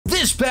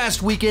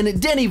past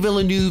weekend, Denis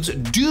Villeneuve's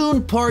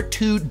Dune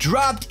Part II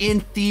dropped in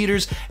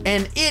theaters,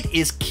 and it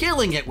is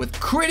killing it with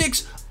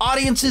critics,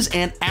 audiences,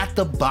 and at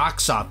the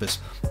box office.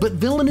 But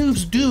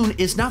Villeneuve's Dune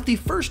is not the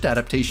first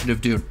adaptation of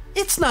Dune.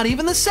 It's not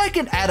even the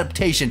second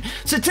adaptation.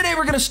 So today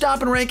we're gonna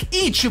stop and rank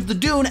each of the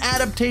Dune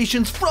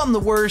adaptations from the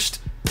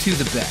worst to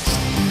the best.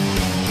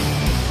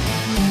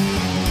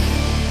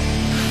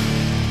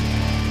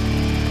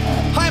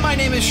 Hi, my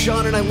name is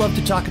Sean, and I love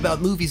to talk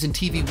about movies and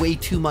TV way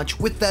too much.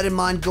 With that in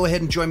mind, go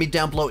ahead and join me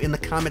down below in the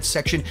comments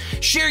section.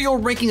 Share your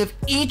ranking of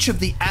each of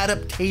the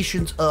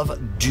adaptations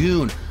of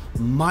Dune.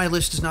 My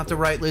list is not the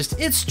right list,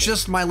 it's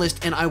just my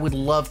list, and I would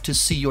love to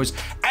see yours.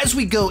 As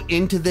we go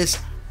into this,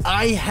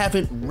 I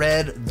haven't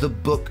read the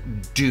book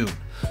Dune.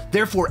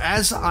 Therefore,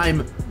 as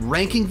I'm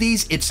ranking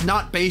these, it's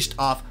not based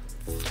off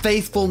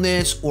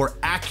faithfulness or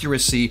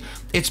accuracy.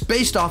 It's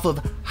based off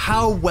of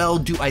how well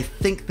do I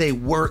think they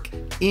work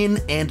in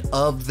and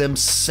of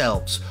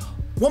themselves.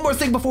 One more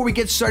thing before we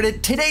get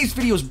started. Today's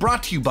video is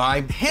brought to you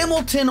by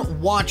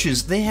Hamilton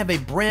Watches. They have a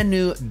brand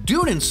new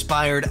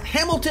Dune-inspired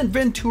Hamilton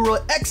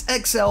Ventura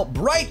XXL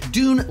Bright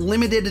Dune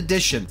Limited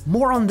Edition.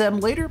 More on them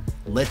later.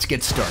 Let's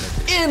get started.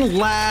 In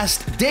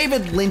last,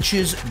 David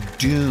Lynch's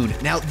Dune.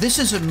 Now, this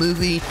is a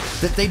movie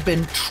that they've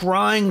been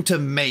trying to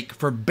make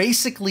for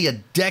basically a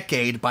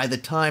decade by the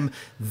time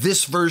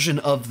this version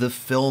of the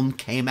film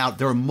came out.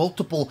 There are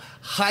multiple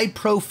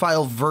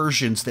high-profile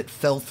versions that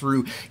fell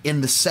through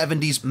in the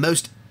 70s,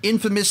 most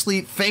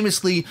infamously,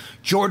 famously,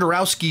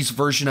 Jodorowsky's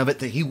version of it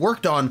that he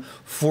worked on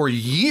for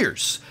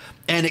years.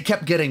 And it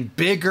kept getting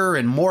bigger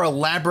and more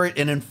elaborate.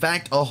 And in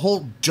fact, a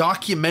whole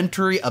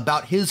documentary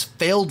about his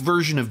failed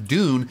version of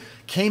Dune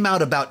came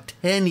out about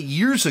 10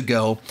 years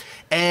ago.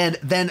 And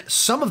then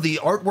some of the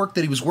artwork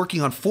that he was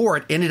working on for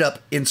it ended up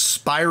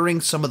inspiring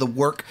some of the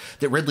work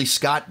that Ridley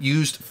Scott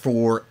used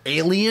for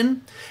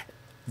Alien.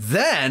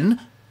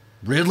 Then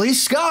Ridley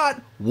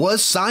Scott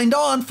was signed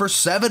on for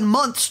 7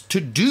 months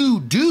to do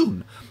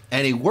Dune,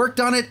 and he worked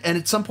on it, and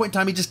at some point in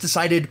time he just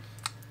decided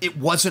it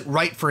wasn't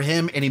right for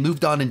him, and he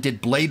moved on and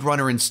did Blade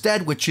Runner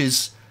instead, which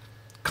is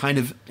kind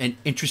of an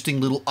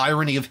interesting little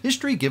irony of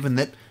history, given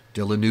that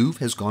Villeneuve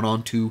has gone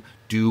on to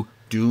do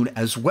Dune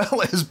as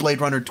well as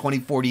Blade Runner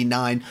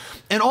 2049,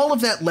 and all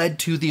of that led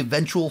to the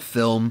eventual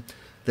film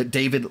that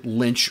David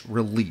Lynch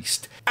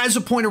released. As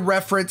a point of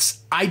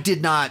reference, I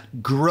did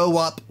not grow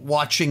up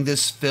watching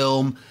this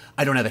film.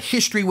 I don't have a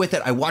history with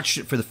it. I watched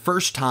it for the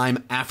first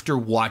time after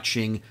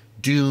watching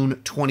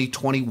Dune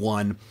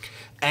 2021,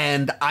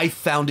 and I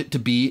found it to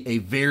be a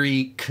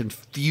very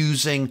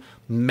confusing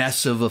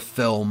mess of a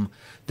film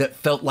that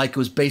felt like it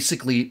was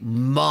basically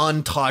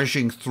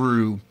montaging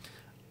through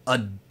a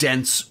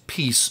dense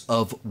piece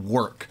of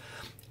work.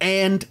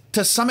 And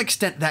to some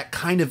extent, that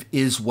kind of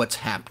is what's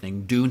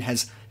happening. Dune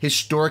has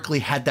historically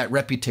had that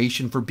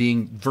reputation for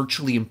being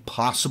virtually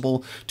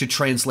impossible to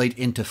translate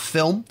into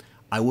film.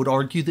 I would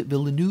argue that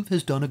Villeneuve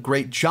has done a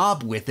great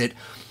job with it.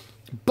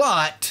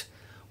 But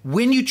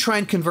when you try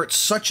and convert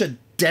such a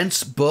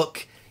dense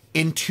book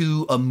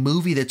into a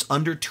movie that's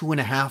under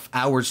 2.5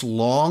 hours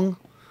long,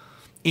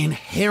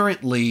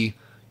 inherently,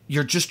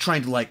 you're just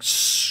trying to like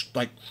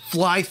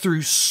fly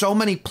through so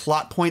many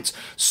plot points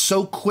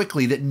so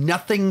quickly that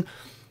nothing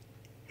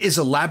is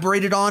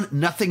elaborated on,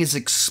 nothing is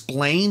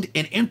explained,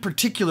 and in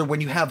particular, when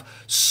you have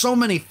so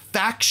many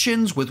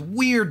factions with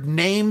weird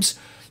names,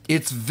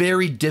 it's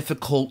very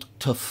difficult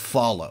to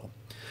follow.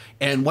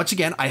 And once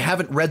again, I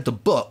haven't read the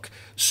book,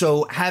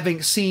 so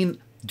having seen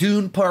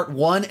Dune Part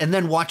 1 and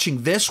then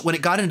watching this, when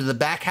it got into the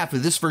back half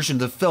of this version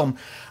of the film,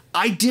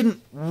 I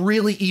didn't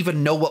really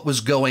even know what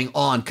was going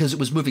on because it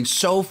was moving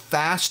so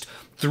fast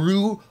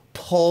through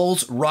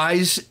Paul's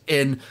rise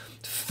in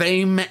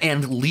fame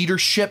and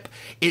leadership.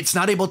 It's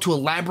not able to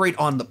elaborate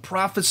on the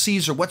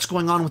prophecies or what's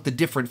going on with the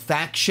different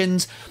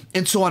factions.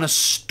 And so on a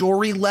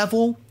story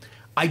level,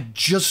 I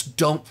just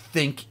don't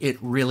think it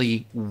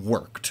really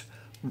worked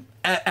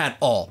at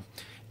all.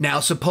 Now,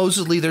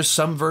 supposedly there's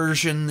some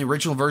version, the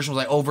original version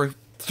was like over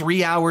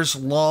 3 hours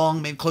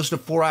long, maybe close to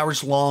 4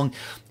 hours long.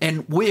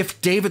 And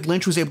if David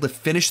Lynch was able to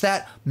finish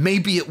that,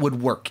 maybe it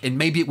would work and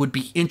maybe it would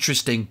be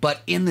interesting.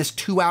 But in this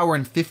 2 hour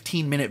and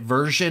 15-minute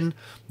version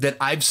that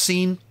I've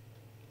seen,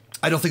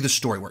 I don't think the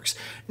story works.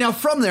 Now,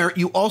 from there,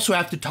 you also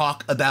have to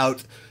talk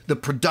about the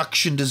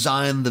production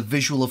design, the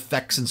visual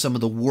effects, and some of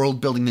the world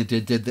building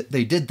that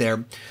they did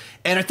there.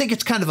 And I think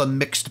it's kind of a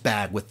mixed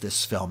bag with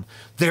this film.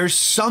 There's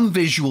some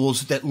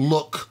visuals that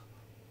look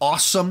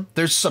awesome.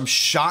 There's some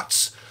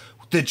shots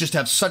that just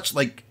have such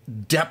like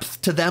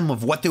depth to them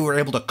of what they were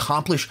able to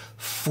accomplish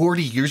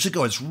 40 years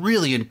ago. It's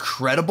really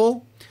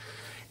incredible.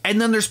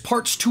 And then there's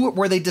parts to it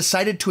where they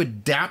decided to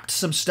adapt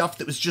some stuff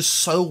that was just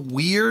so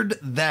weird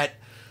that,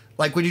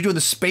 like when you're doing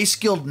the Space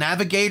Guild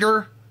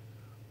Navigator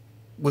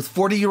with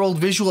 40-year-old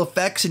visual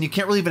effects and you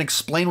can't really even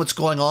explain what's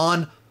going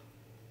on,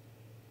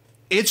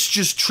 it's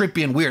just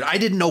trippy and weird. I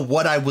didn't know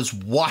what I was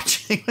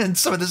watching when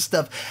some of this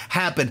stuff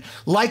happened.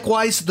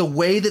 Likewise, the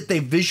way that they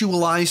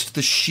visualized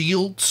the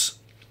shields,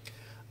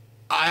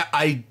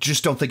 I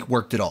just don't think it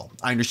worked at all.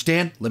 I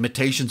understand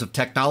limitations of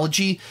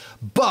technology,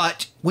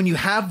 but when you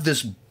have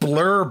this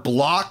blur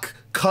block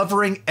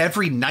covering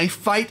every knife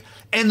fight,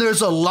 and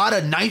there's a lot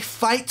of knife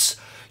fights,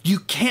 you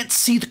can't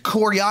see the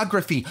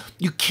choreography,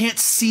 you can't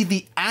see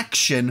the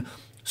action,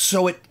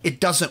 so it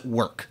doesn't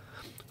work.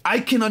 I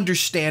can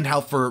understand how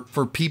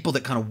for people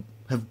that kind of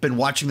have been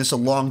watching this a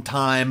long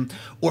time,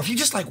 or if you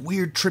just like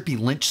weird, trippy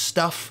Lynch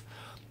stuff,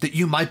 that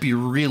you might be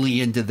really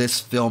into this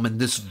film and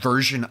this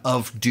version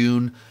of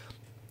Dune.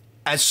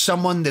 As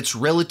someone that's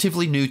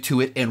relatively new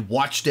to it and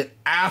watched it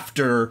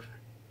after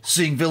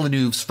seeing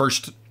Villeneuve's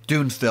first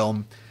Dune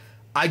film,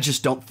 I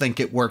just don't think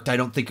it worked. I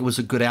don't think it was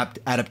a good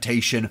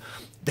adaptation.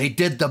 They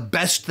did the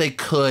best they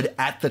could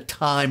at the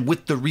time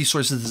with the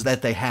resources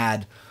that they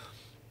had,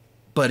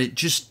 but it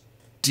just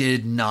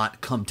did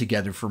not come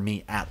together for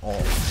me at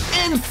all.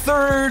 And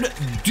third,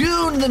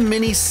 Dune the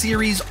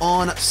mini-series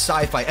on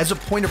Sci-Fi. As a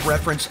point of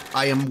reference,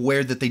 I am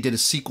aware that they did a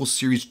sequel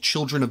series,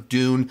 Children of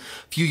Dune,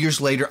 a few years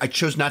later. I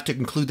chose not to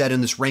include that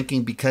in this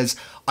ranking because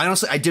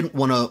I didn't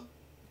want to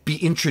be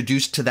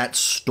introduced to that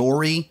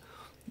story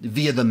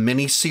via the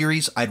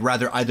mini-series. I'd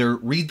rather either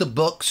read the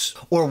books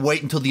or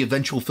wait until the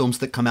eventual films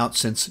that come out,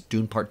 since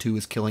Dune Part II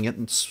is killing it,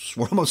 and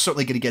we're almost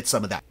certainly going to get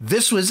some of that.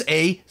 This was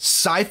a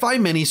Sci-Fi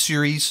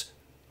mini-series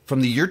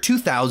from the year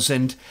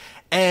 2000,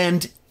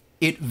 and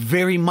it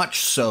very much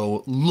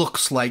so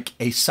looks like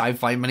a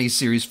sci-fi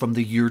miniseries from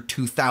the year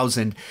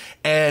 2000.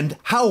 And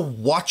how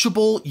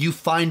watchable you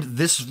find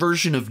this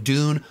version of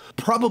Dune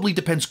probably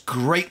depends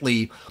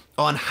greatly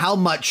on how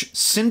much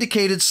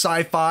syndicated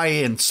sci-fi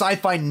and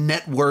sci-fi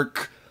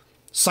network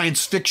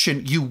science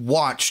fiction you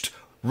watched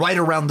right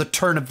around the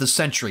turn of the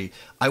century.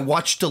 I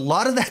watched a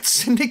lot of that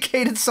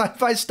syndicated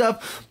sci-fi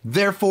stuff,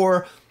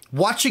 therefore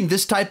watching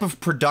this type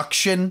of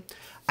production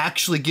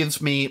actually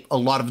gives me a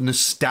lot of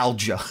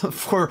nostalgia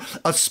for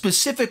a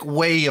specific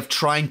way of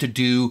trying to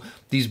do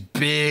these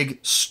big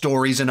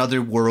stories in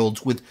other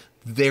worlds with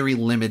very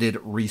limited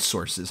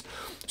resources.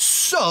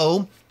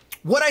 So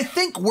what I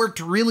think worked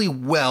really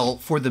well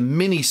for the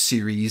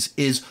miniseries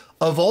is,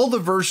 of all the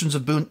versions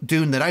of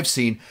Dune that I've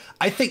seen,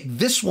 I think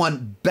this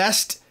one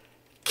best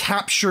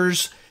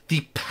captures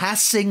the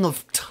passing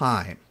of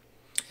time.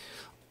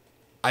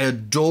 I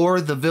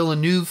adore the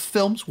Villeneuve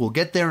films. We'll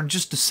get there in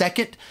just a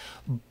second.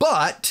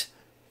 But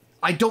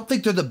I don't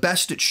think they're the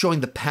best at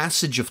showing the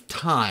passage of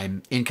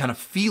time and kind of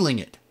feeling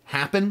it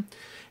happen.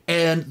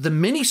 And the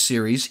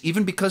miniseries,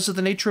 even because of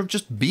the nature of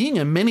just being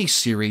a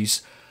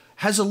miniseries,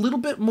 has a little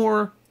bit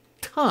more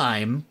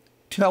time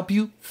to help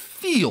you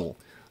feel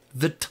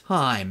the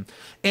time.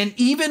 And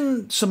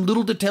even some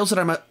little details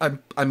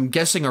that I'm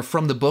guessing are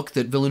from the book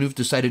that Villeneuve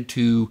decided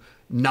to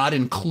not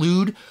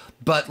include,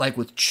 but like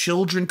with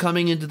children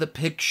coming into the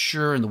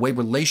picture and the way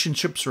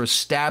relationships are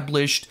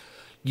established,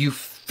 you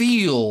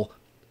feel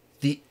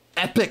the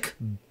epic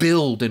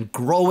build and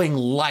growing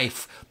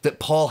life that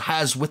Paul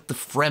has with the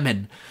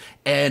Fremen.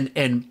 And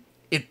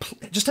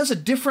it just has a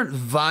different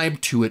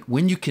vibe to it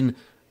when you can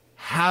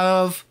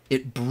have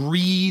it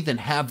breathe and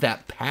have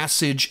that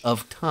passage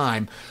of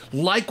time.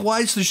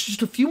 Likewise, there's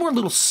just a few more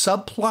little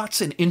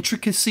subplots and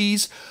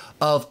intricacies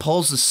of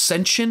Paul's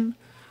ascension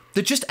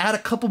that just add a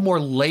couple more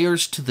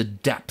layers to the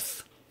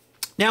depth.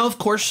 Now, of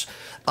course,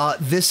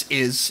 this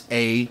is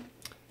a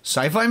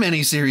sci-fi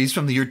miniseries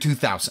from the year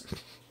 2000,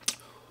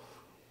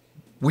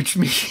 which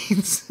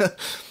means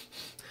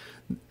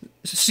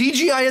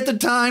CGI at the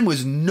time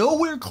was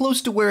nowhere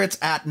close to where it's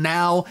at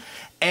now,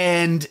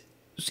 and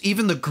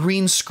even the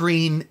green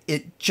screen,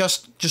 it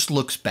just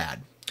looks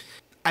bad.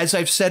 As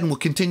I've said and will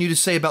continue to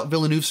say about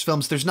Villeneuve's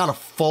films, there's not a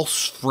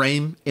false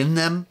frame in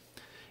them.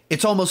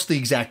 It's almost the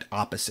exact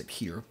opposite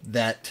here,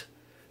 that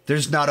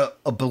there's not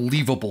a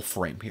believable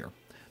frame here.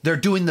 They're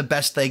doing the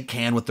best they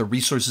can with the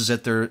resources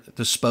at their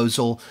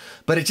disposal,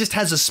 but it just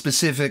has a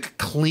specific,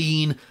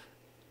 clean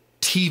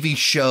TV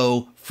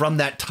show from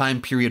that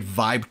time period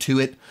vibe to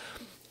it.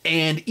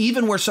 And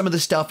even where some of the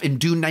stuff in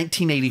Dune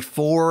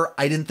 1984,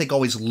 I didn't think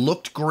always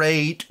looked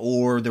great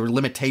or there were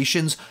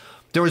limitations,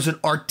 there was an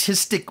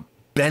artistic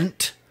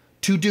bent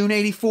to Dune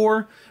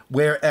 84,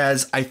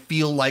 whereas I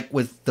feel like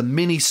with the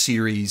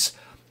miniseries,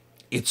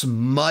 it's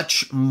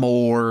much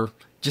more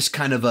just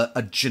kind of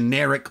a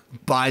generic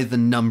by the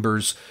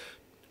numbers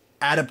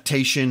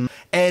adaptation.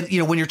 And, you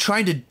know, when you're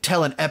trying to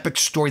tell an epic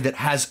story that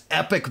has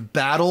epic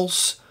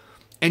battles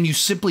and you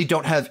simply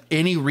don't have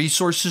any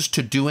resources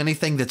to do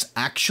anything that's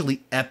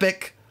actually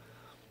epic,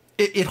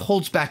 it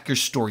holds back your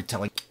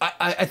storytelling.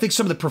 I think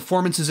some of the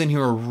performances in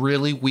here are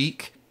really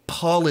weak.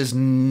 Paul is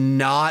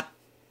not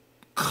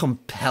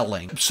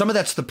compelling. Some of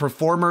that's the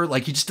performer,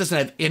 like he just doesn't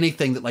have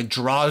anything that like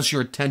draws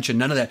your attention.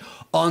 None of that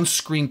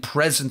on-screen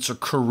presence or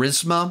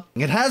charisma.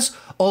 It has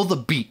all the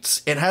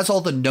beats, it has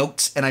all the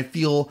notes, and I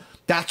feel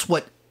that's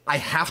what I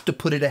have to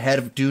put it ahead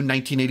of Dune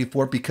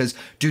 1984, because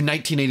Dune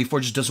 1984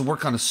 just doesn't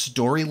work on a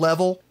story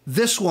level.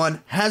 This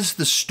one has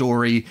the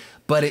story,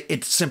 but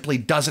it simply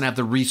doesn't have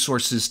the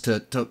resources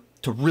to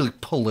really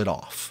pull it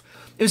off.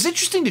 It was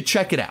interesting to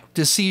check it out,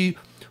 to see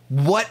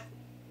what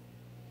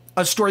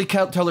a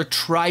storyteller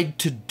tried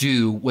to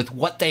do with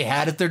what they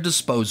had at their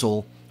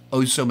disposal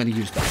oh so many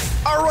years ago.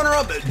 Our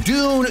runner-up,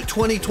 Dune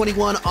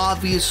 2021.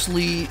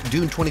 Obviously,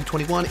 Dune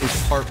 2021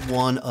 is part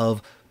one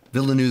of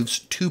Villeneuve's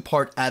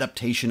two-part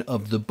adaptation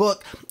of the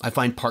book. I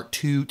find part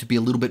two to be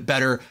a little bit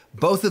better.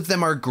 Both of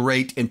them are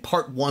great, and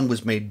part one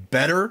was made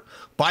better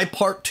by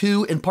part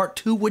two, and part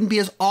two wouldn't be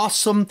as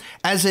awesome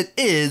as it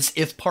is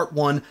if part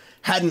one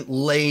hadn't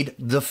laid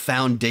the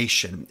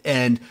foundation.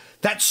 And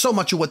that's so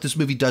much of what this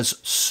movie does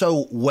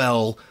so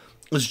well,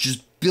 is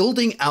just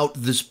building out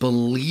this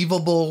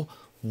believable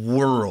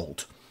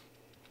world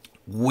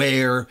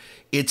where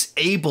it's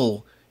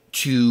able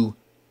to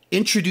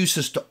introduce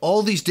us to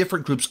all these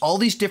different groups, all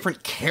these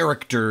different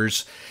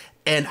characters,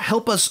 and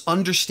help us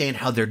understand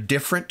how they're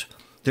different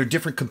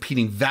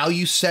competing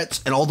value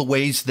sets, and all the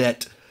ways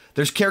that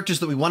there's characters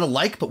that we want to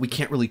like, but we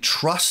can't really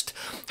trust,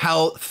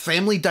 how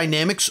family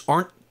dynamics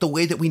aren't the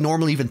way that we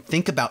normally even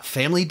think about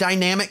family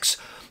dynamics,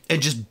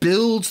 and just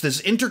builds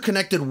this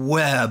interconnected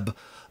web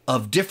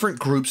of different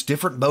groups,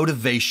 different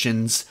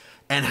motivations,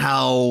 and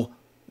how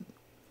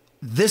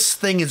this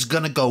thing is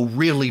going to go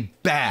really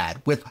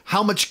bad with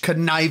how much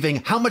conniving,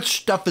 how much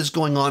stuff is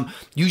going on.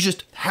 You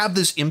just have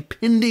this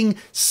impending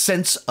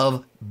sense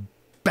of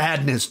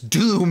badness.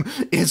 Doom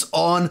is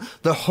on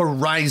the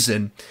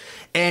horizon,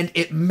 and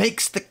it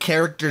makes the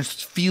characters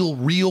feel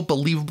real,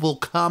 believable,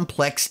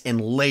 complex,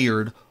 and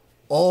layered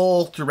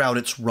all throughout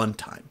its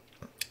runtime.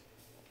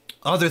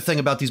 Other thing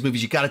about these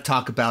movies you got to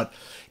talk about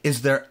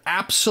is their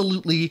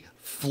absolutely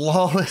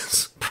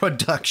flawless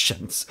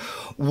productions,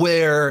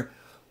 where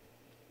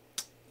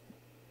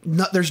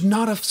there's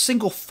not a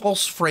single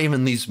false frame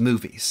in these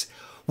movies,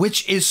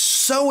 which is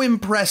so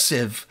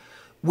impressive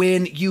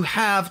when you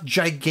have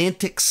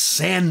gigantic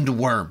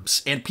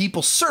sandworms and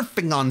people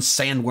surfing on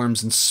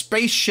sandworms and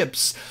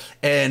spaceships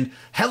and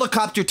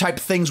helicopter type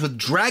things with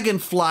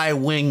dragonfly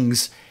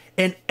wings,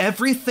 and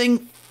everything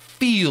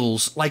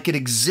feels like it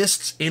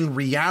exists in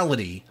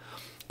reality.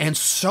 And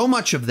so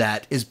much of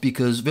that is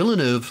because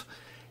Villeneuve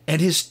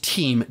and his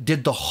team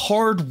did the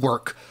hard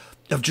work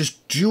of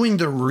just doing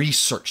the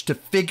research to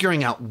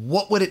figuring out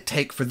what would it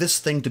take for this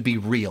thing to be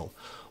real.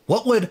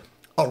 What would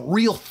a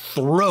real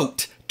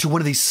throat to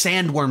one of these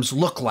sandworms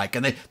look like?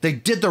 And they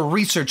did the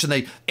research, and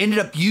they ended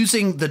up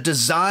using the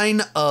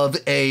design of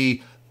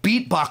a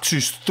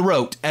beatboxer's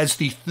throat as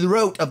the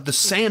throat of the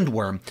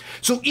sandworm.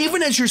 So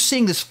even as you're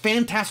seeing this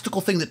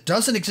fantastical thing that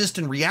doesn't exist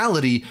in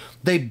reality,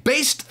 they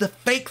based the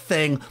fake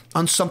thing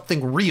on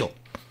something real.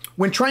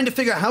 When trying to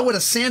figure out how would a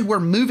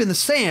sandworm move in the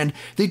sand,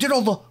 they did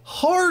all the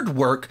hard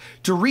work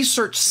to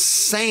research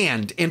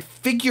sand and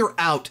figure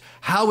out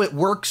how it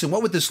works and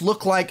what would this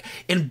look like,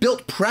 and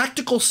built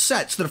practical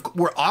sets that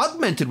were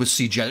augmented with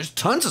CGI. There's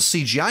tons of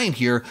CGI in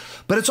here,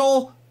 but it's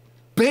all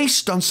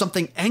based on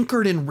something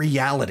anchored in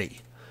reality.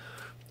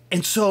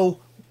 And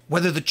so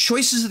whether the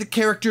choices of the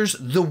characters,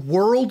 the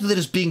world that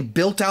is being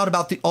built out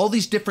about all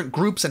these different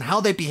groups and how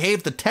they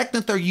behave, the tech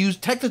that they're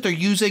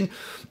using,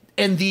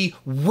 and the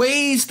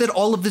ways that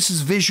all of this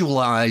is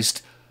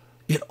visualized,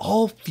 it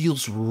all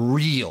feels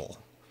real,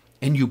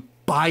 and you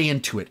buy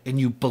into it and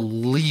you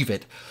believe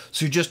it.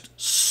 So you're just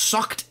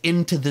sucked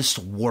into this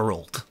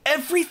world.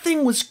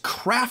 Everything was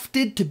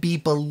crafted to be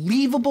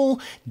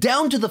believable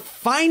down to the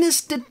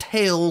finest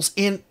details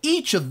in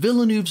each of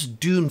Villeneuve's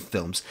Dune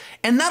films.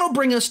 And that'll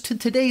bring us to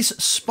today's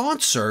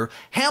sponsor,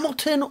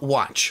 Hamilton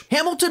Watch.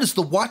 Hamilton is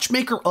the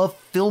watchmaker of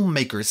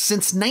filmmakers.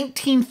 Since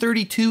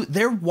 1932,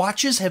 their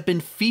watches have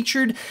been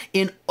featured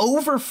in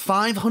over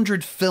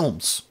 500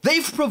 films.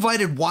 They've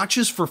provided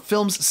watches for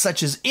films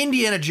such as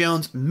Indiana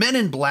Jones, Men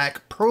in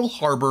Black, Pearl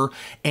Harbor,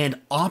 and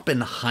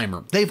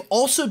Oppenheimer. They've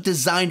also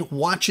designed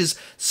watches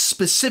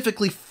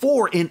specifically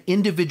for an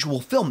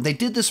individual film. They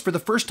did this for the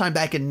first time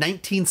back in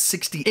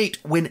 1968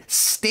 when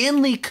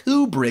Stanley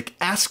Kubrick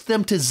asked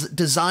them to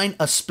design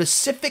a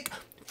specific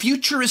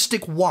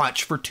futuristic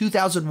watch for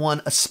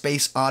 2001: A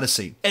Space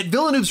Odyssey. At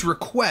Villeneuve's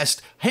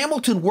request,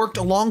 Hamilton worked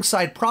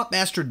alongside prop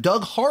master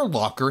Doug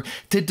Harlocker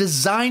to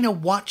design a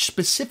watch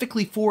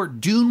specifically for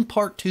Dune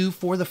Part II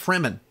for the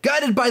Fremen.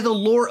 Guided by the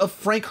lore of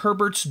Frank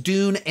Herbert's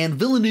Dune and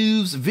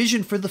Villeneuve's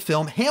vision for the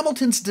film,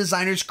 Hamilton's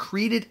designers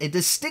created a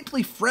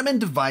distinctly Fremen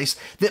device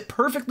that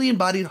perfectly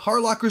embodied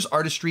Harlocker's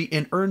artistry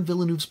and earned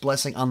Villeneuve's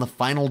blessing on the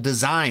final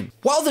design.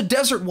 While the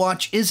Desert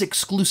Watch is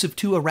exclusive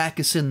to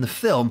Arrakis in the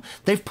film,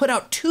 they've put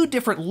out two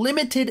different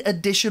limited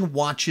edition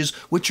watches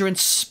which are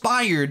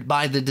inspired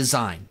by the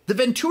design. The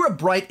Ventura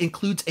Bright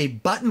includes a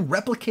button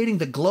replicating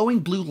the glowing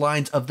blue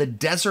lines of the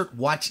Desert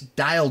Watch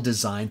dial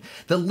design.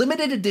 The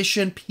limited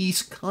edition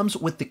piece comes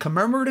with the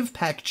commemorative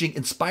packaging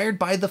inspired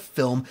by the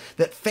film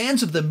that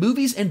fans of the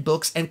movies and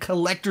books and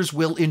collectors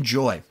will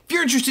enjoy. If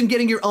you're interested in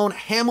getting your own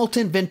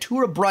Hamilton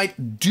Ventura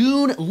Bright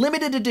Dune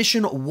limited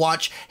edition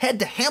watch, head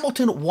to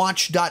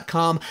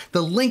hamiltonwatch.com.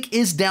 The link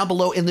is down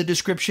below in the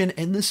description,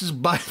 and this is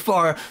by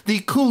far the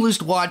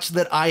coolest watch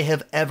that I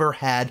have ever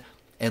had,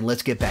 and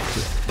let's get back to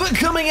it. But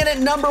coming in at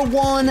number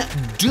 1,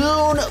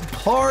 Dune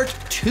Part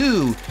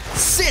II.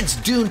 Since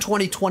Dune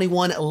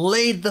 2021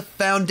 laid the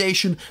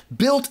foundation,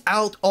 built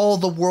out all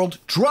the world,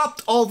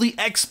 dropped all the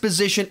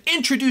exposition,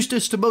 introduced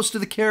us to most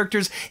of the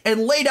characters,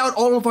 and laid out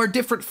all of our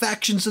different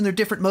factions and their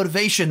different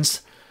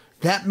motivations,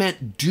 that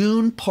meant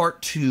Dune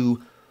Part II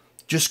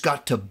just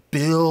got to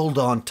build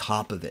on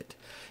top of it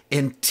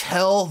and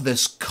tell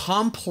this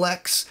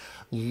complex,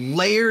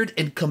 layered,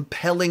 and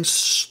compelling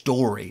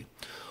story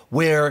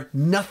where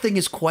nothing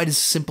is quite as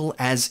simple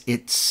as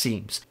it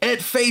seems.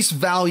 At face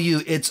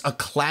value, it's a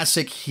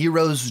classic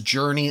hero's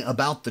journey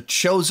about the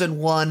chosen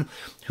one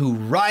who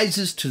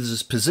rises to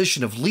this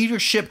position of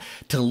leadership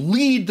to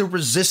lead the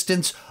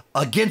resistance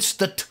against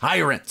the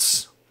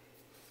tyrants.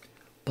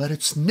 But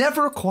it's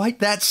never quite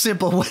that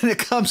simple when it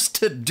comes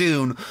to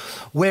Dune,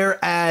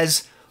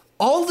 whereas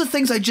all the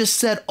things I just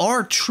said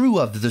are true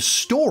of the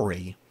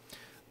story,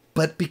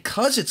 but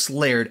because it's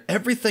layered,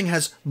 everything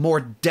has more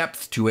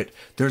depth to it.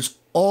 There's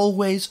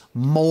always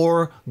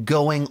more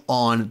going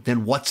on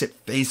than what's at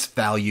face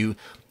value,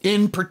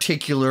 in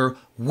particular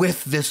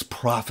with this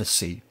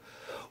prophecy,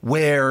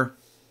 where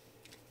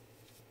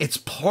it's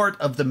part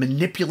of the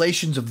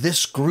manipulations of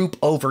this group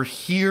over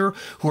here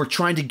who are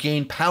trying to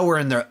gain power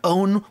in their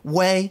own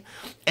way,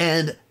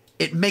 and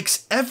it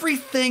makes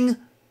everything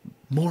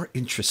more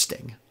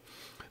interesting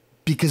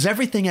because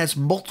everything has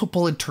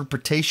multiple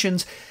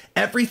interpretations.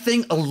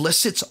 Everything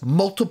elicits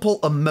multiple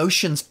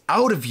emotions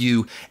out of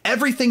you.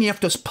 Everything you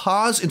have to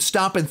pause and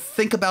stop and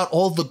think about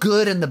all the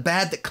good and the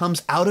bad that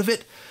comes out of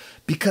it,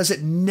 because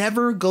it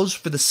never goes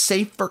for the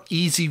safe or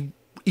easy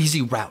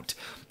route.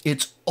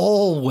 It's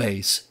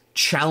always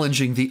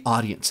challenging the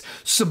audience,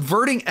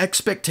 subverting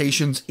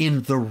expectations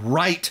in the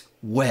right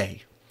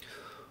way,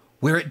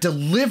 where it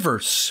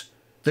delivers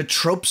the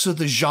tropes of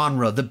the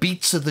genre, the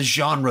beats of the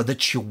genre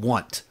that you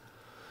want.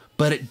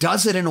 But it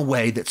does it in a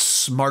way that's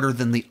smarter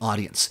than the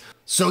audience.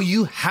 So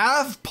you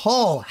have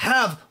Paul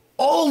have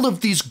all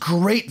of these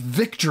great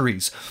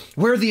victories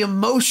where the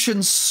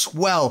emotions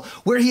swell,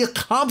 where he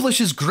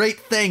accomplishes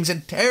great things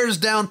and tears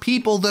down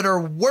people that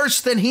are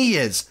worse than he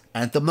is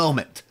at the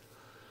moment.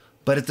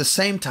 But at the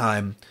same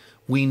time,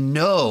 we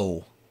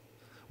know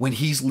when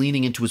he's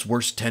leaning into his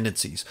worst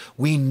tendencies.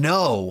 We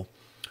know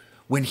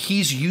when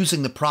he's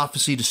using the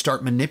prophecy to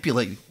start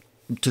manipulating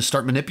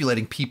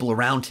people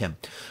around him.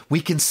 We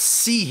can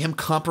see him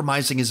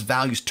compromising his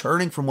values,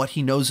 turning from what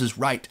he knows is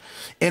right.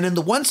 And in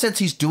the one sense,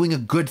 he's doing a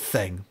good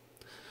thing.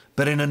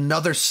 But in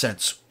another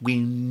sense, we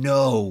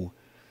know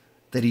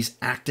that he's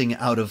acting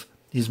out of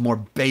his more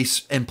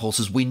base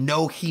impulses. We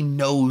know he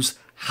knows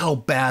how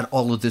bad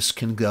all of this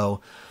can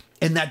go.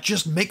 And that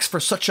just makes for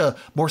such a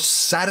more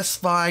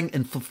satisfying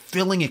and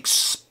fulfilling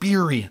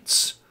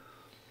experience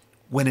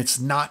when it's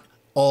not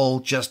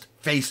all just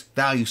face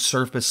value,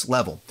 surface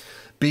level.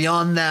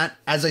 Beyond that,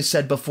 as I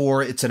said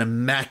before, it's an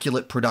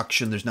immaculate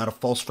production. There's not a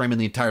false frame in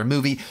the entire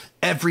movie.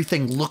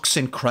 Everything looks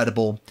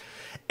incredible.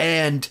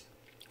 And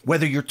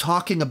whether you're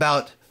talking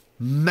about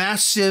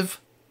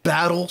massive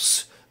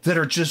battles that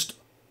are just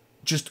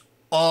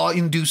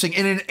awe-inducing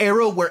in an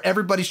era where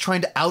everybody's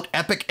trying to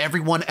out-epic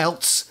everyone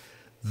else,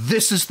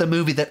 this is the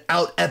movie that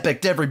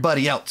out-epicked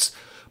everybody else.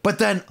 But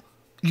then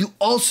you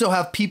also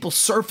have people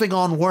surfing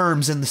on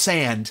worms in the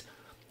sand,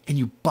 and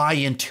you buy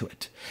into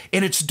it.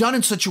 And it's done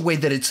in such a way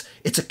that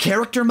it's a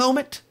character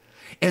moment,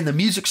 and the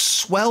music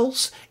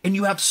swells, and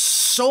you have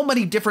so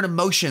many different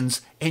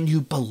emotions, and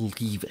you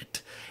believe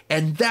it.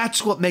 And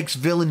that's what makes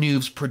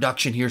Villeneuve's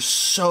production here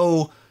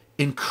so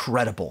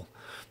incredible,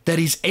 that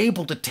he's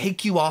able to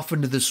take you off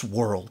into this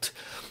world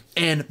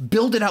and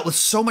build it out with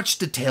so much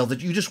detail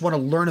that you just want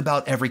to learn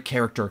about every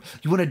character.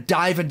 You want to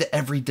dive into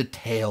every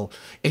detail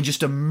and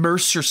just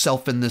immerse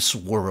yourself in this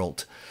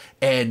world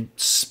and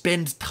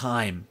spend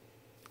time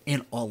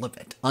in all of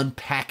it,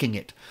 unpacking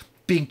it,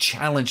 being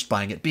challenged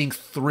by it, being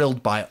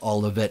thrilled by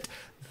all of it.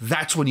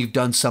 That's when you've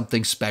done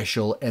something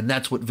special, and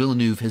that's what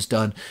Villeneuve has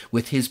done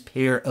with his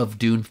pair of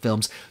Dune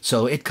films.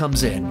 So it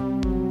comes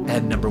in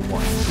at number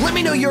 1. Let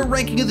me know your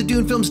ranking of the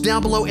Dune films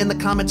down below in the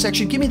comment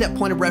section. Give me that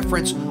point of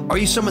reference. Are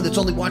you someone that's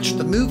only watched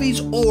the movies,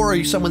 or are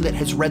you someone that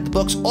has read the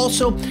books?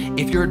 Also,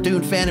 if you're a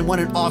Dune fan and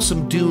want an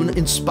awesome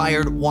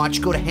Dune-inspired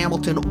watch, go to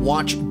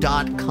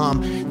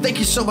HamiltonWatch.com. Thank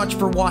you so much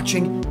for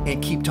watching,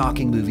 and keep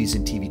talking movies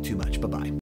and TV too much. Bye-bye.